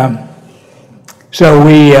 But so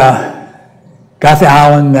we got the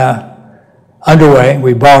island underway.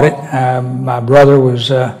 We bought it. My brother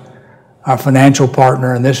was our financial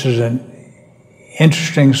partner, and this is an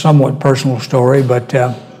interesting, somewhat personal story, but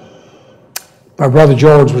my brother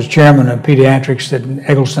George was chairman of pediatrics at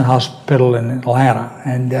Eggleston Hospital in Atlanta,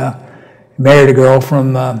 and married a girl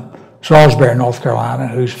from Salisbury, North Carolina,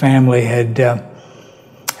 whose family had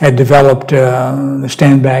developed the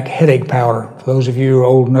stand-back headache powder. For those of you who are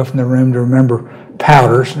old enough in the room to remember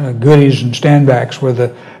powders, goodies and stand-backs were the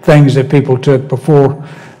things that people took before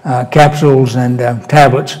capsules and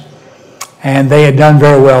tablets. And they had done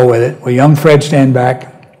very well with it. Well, young Fred Standback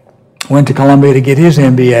went to Columbia to get his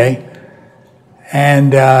MBA.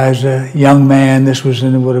 And as a young man, this would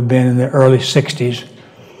have been in the early 60s.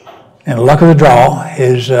 And luck of the draw,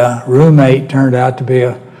 his roommate turned out to be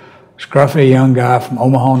a scruffy young guy from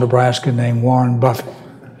Omaha, Nebraska named Warren Buffett.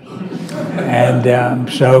 And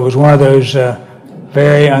so it was one of those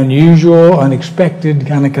very unusual, unexpected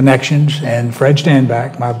kind of connections. And Fred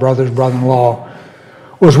Standback, my brother's brother-in-law,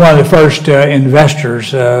 was one of the first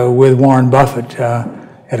investors with Warren Buffett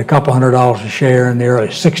at a couple $100 a share in the early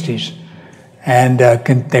 60s. And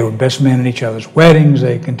they were best men at each other's weddings.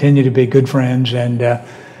 They continued to be good friends and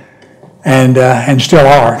still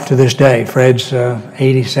are to this day. Fred's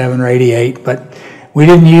 87 or 88, but we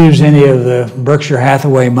didn't use any of the Berkshire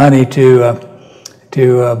Hathaway money to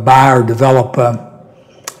buy or develop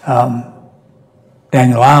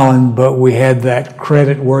Daniel Island, but we had that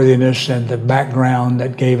credit worthiness and the background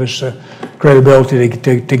that gave us credibility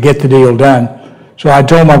to get the deal done. So I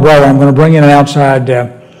told my brother, I'm going to bring in an outside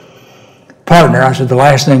partner. I said, the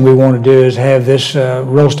last thing we want to do is have this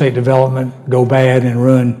real estate development go bad and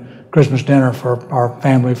ruin Christmas dinner for our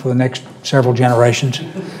family for the next several generations.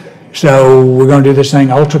 So we're going to do this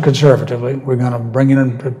thing ultra conservatively. We're going to bring in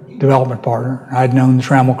a development partner. I'd known the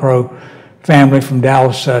Trammell Crow family from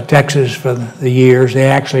Dallas, Texas for the years. They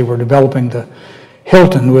actually were developing the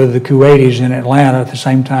Hilton with the Kuwaitis in Atlanta at the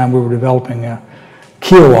same time we were developing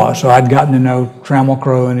Kiowa. So I'd gotten to know Trammell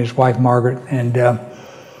Crow and his wife Margaret, and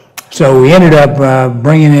so we ended up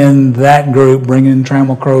bringing in that group, bringing in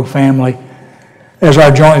Trammell Crow family as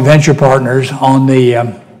our joint venture partners on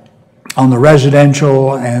the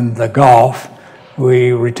residential and the golf.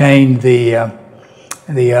 We retained the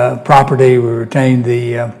property, we retained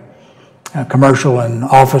the commercial and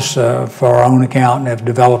office for our own account and have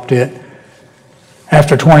developed it.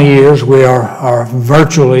 After 20 years, we are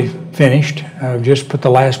virtually finished. Just put the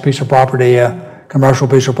last piece of property, commercial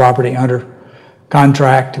piece of property under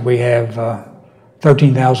contract. We have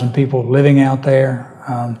 13,000 people living out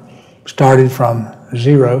there. Started from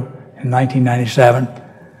zero in 1997.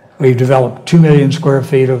 We've developed 2 million square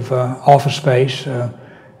feet of office space,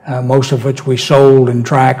 most of which we sold in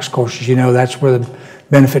tracts. Of course, as you know, that's where the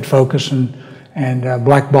Benefit Focus and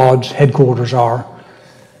Blackbaud's headquarters are.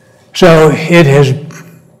 So it has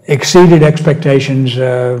exceeded expectations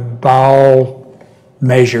by all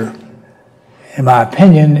measure. In my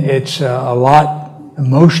opinion, it's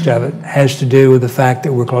most of it has to do with the fact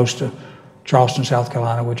that we're close to Charleston, South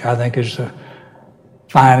Carolina, which I think is the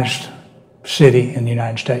finest city in the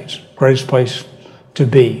United States, greatest place to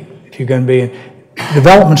be. If you're going to be in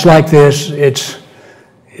developments like this, it's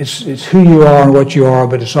who you are and what you are,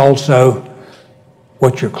 but it's also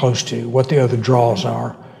what you're close to, what the other draws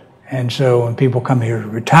are. And so when people come here to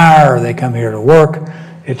retire or they come here to work,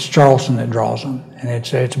 it's Charleston that draws them. And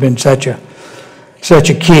it's been such a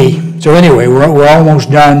key. So anyway, we're almost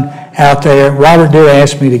done out there. Robert Deere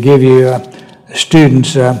asked me to give you the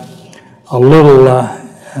students a little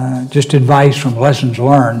just advice from lessons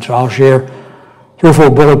learned. So I'll share 3 or 4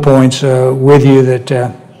 bullet points with you that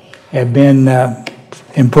have been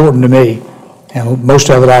important to me. And most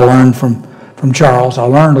of it I learned from Charles. I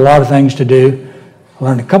learned a lot of things to do. I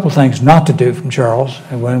learned a couple of things not to do from Charles,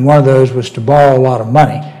 and one of those was to borrow a lot of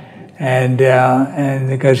money, and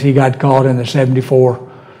because he got caught in the 74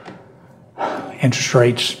 interest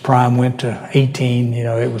rates, prime went to 18. You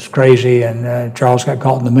know, it was crazy, and Charles got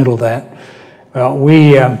caught in the middle of that. Well,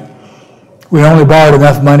 we only borrowed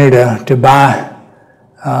enough money to buy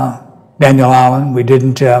Daniel Island. We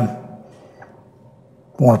didn't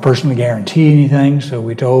want to personally guarantee anything, so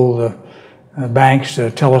we told the banks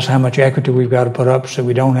to tell us how much equity we've got to put up so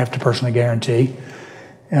we don't have to personally guarantee.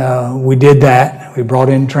 We did that. We brought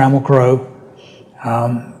in Trammell Crow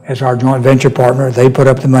as our joint venture partner. They put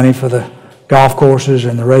up the money for the golf courses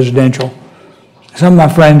and the residential. Some of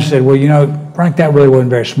my friends said, well, you know, Frank, that really wasn't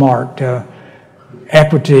very smart.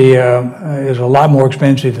 Equity is a lot more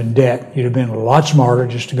expensive than debt. You'd have been a lot smarter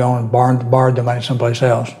just to go and borrow the money someplace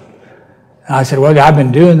else. And I said, well, I've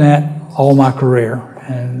been doing that all my career,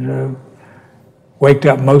 and waked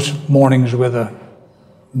up most mornings with a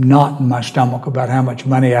knot in my stomach about how much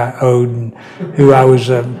money I owed and who I was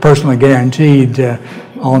personally guaranteed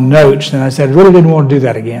on notes. And I said, I really didn't want to do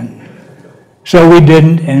that again. So we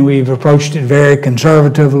didn't, and we've approached it very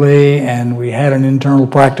conservatively, and we had an internal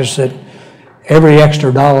practice that every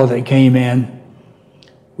extra dollar that came in,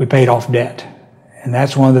 we paid off debt. And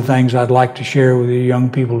that's one of the things I'd like to share with you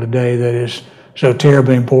young people today that is so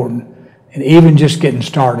terribly important. And even just getting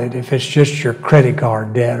started, if it's just your credit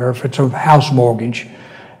card debt or if it's a house mortgage,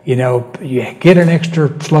 you know, you get an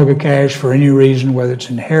extra slug of cash for any reason, whether it's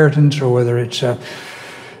inheritance or whether it's a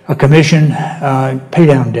commission, pay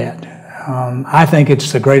down debt. I think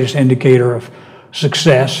it's the greatest indicator of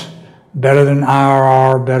success, better than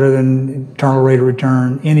IRR, better than internal rate of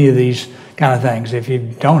return, any of these kind of things. If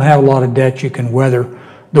you don't have a lot of debt, you can weather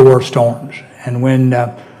the worst storms. And when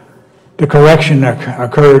the correction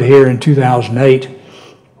occurred here in 2008,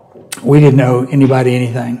 we didn't owe anybody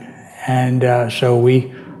anything. And so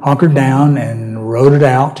we hunkered down and rode it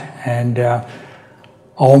out. And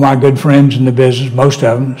all my good friends in the business, most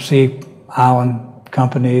of them, Sea Island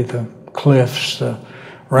Company, the Cliffs, the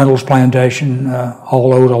Reynolds Plantation,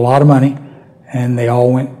 all owed a lot of money, and they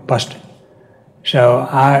all went busted. So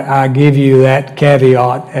I give you that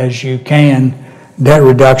caveat as you can. Debt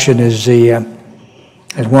reduction is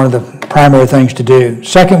one of the primary things to do.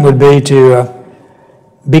 Second would be to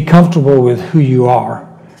be comfortable with who you are.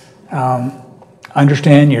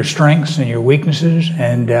 Understand your strengths and your weaknesses,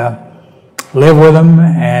 and live with them,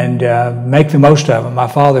 and make the most of them. My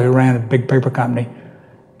father, who ran a big paper company,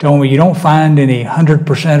 told me you don't find any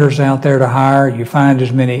 100%ers out there to hire. You find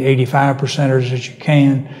as many 85%ers as you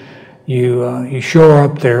can. You shore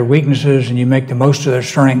up their weaknesses and you make the most of their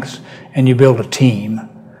strengths, and you build a team.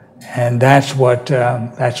 And that's what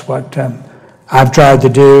I've tried to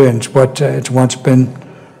do, and it's what's been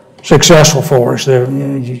successful for us.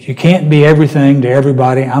 You can't be everything to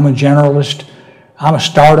everybody. I'm a generalist. I'm a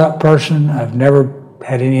startup person. I've never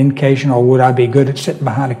had any indication, or would I be good at sitting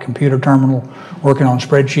behind a computer terminal working on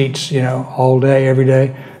spreadsheets, all day, every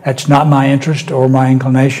day. That's not my interest or my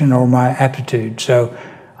inclination or my aptitude. So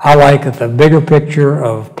I like the bigger picture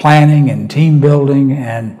of planning and team building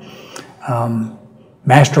and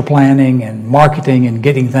master planning and marketing and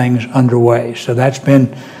getting things underway. So that's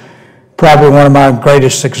been probably one of my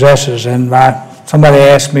greatest successes. And somebody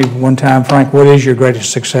asked me one time, Frank, what is your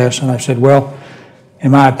greatest success? And I said, well, in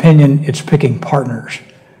my opinion, it's picking partners.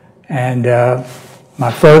 And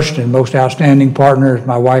my first and most outstanding partner is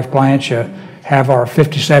my wife, Blanche. Have our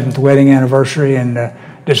 57th wedding anniversary in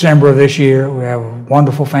December of this year. We have a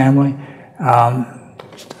wonderful family,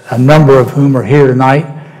 a number of whom are here tonight,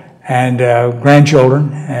 and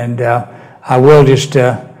grandchildren. And I will just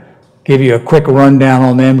give you a quick rundown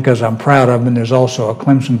on them because I'm proud of them, and there's also a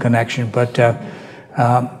Clemson connection. But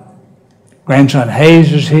grandson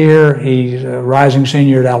Hayes is here. He's a rising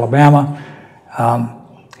senior at Alabama.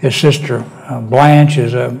 His sister Blanche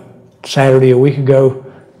is Saturday a week ago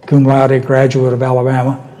cum laude graduate of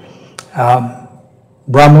Alabama.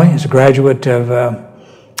 Brumley is a graduate of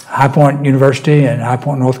High Point University in High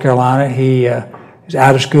Point, North Carolina. He is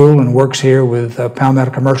out of school and works here with Palmetto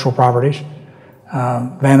Commercial Properties.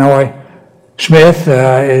 Vanoy Smith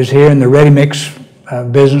is here in the ready-mix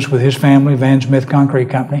business with his family, Van Smith Concrete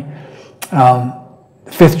Company.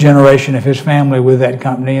 The fifth generation of his family with that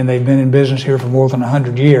company, and they've been in business here for more than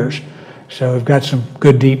 100 years. So we've got some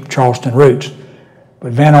good, deep Charleston roots.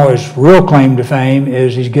 But Vanoy's real claim to fame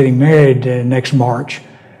is he's getting married next March,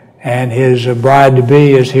 and his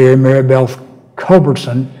bride-to-be is here, Maribel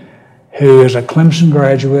Culbertson, who is a Clemson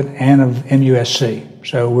graduate and of MUSC.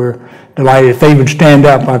 So we're delighted. If they would stand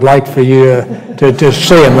up, I'd like for you to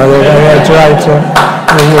see them. That's right. So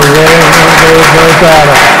we're very, very proud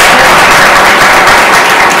of them.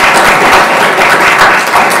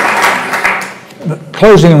 The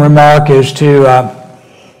closing remark is to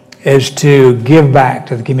give back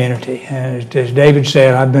to the community. And as David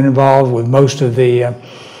said, I've been involved with most of the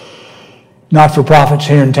not-for-profits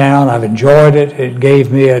here in town. I've enjoyed it. It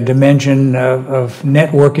gave me a dimension of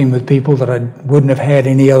networking with people that I wouldn't have had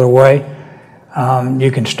any other way.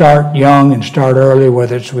 You can start young and start early,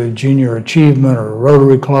 whether it's with Junior Achievement or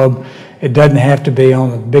Rotary Club. It doesn't have to be on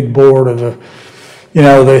the big board of the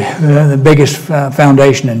biggest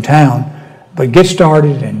foundation in town. But get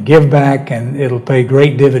started and give back, and it'll pay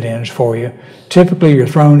great dividends for you. Typically, you're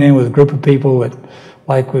thrown in with a group of people that,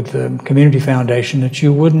 like with the Community Foundation, that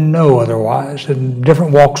you wouldn't know otherwise, in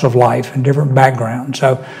different walks of life and different backgrounds.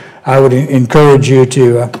 So I would encourage you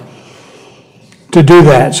to do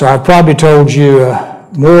that. So I've probably told you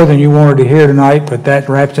more than you wanted to hear tonight, but that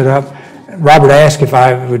wraps it up. Robert asked if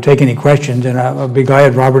I would take any questions, and I'll be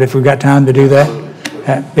glad, Robert, if we've got time to do that.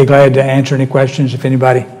 Be glad to answer any questions if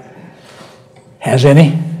anybody has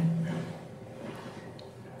any?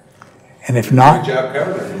 And if not,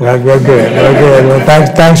 well, we're good. We're good. Well,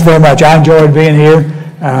 thanks very much. I enjoyed being here.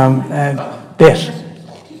 And yes.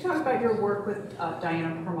 Can you talk about your work with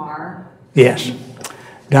Diana Permar? Yes.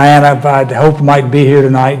 Diana, I hope might be here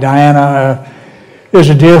tonight. Diana is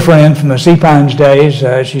a dear friend from the Sea Pines days.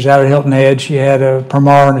 She's out at Hilton Head. She had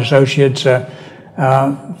Permar and Associates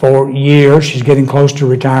for years. She's getting close to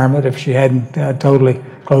retirement if she hadn't totally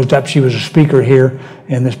closed up. She was a speaker here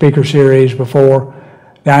in the speaker series before.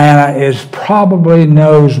 Diana probably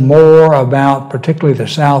knows more about particularly the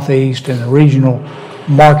Southeast and the regional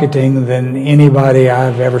marketing than anybody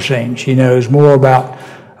I've ever seen. She knows more about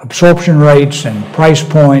absorption rates and price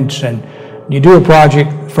points. And you do a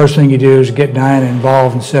project, first thing you do is get Diana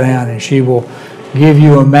involved and sit down, and she will give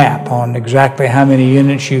you a map on exactly how many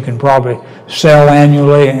units you can probably sell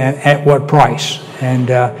annually and at what price.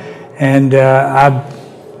 And I've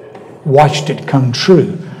watched it come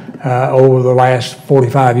true over the last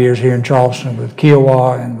 45 years here in Charleston with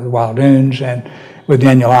Kiowa and with Wild Dunes and with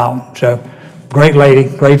Daniel Allen. So great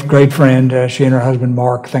lady, great friend. She and her husband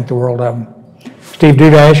Mark think the world of them. Steve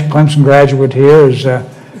Dudash, Clemson graduate here,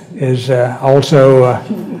 is also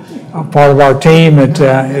a part of our team at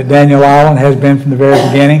Daniel Allen, has been from the very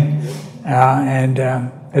beginning, and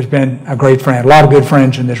has been a great friend. A lot of good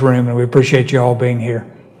friends in this room, and we appreciate you all being here.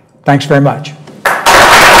 Thanks very much.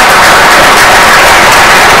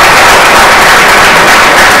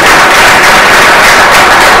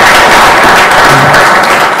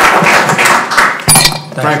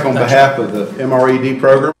 MRED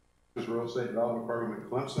program, Real Estate Development Program at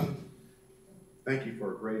Clemson. Thank you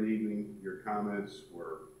for a great evening. Your comments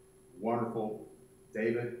were wonderful.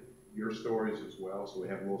 David, your stories as well, so we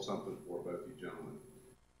have a little something for both you gentlemen.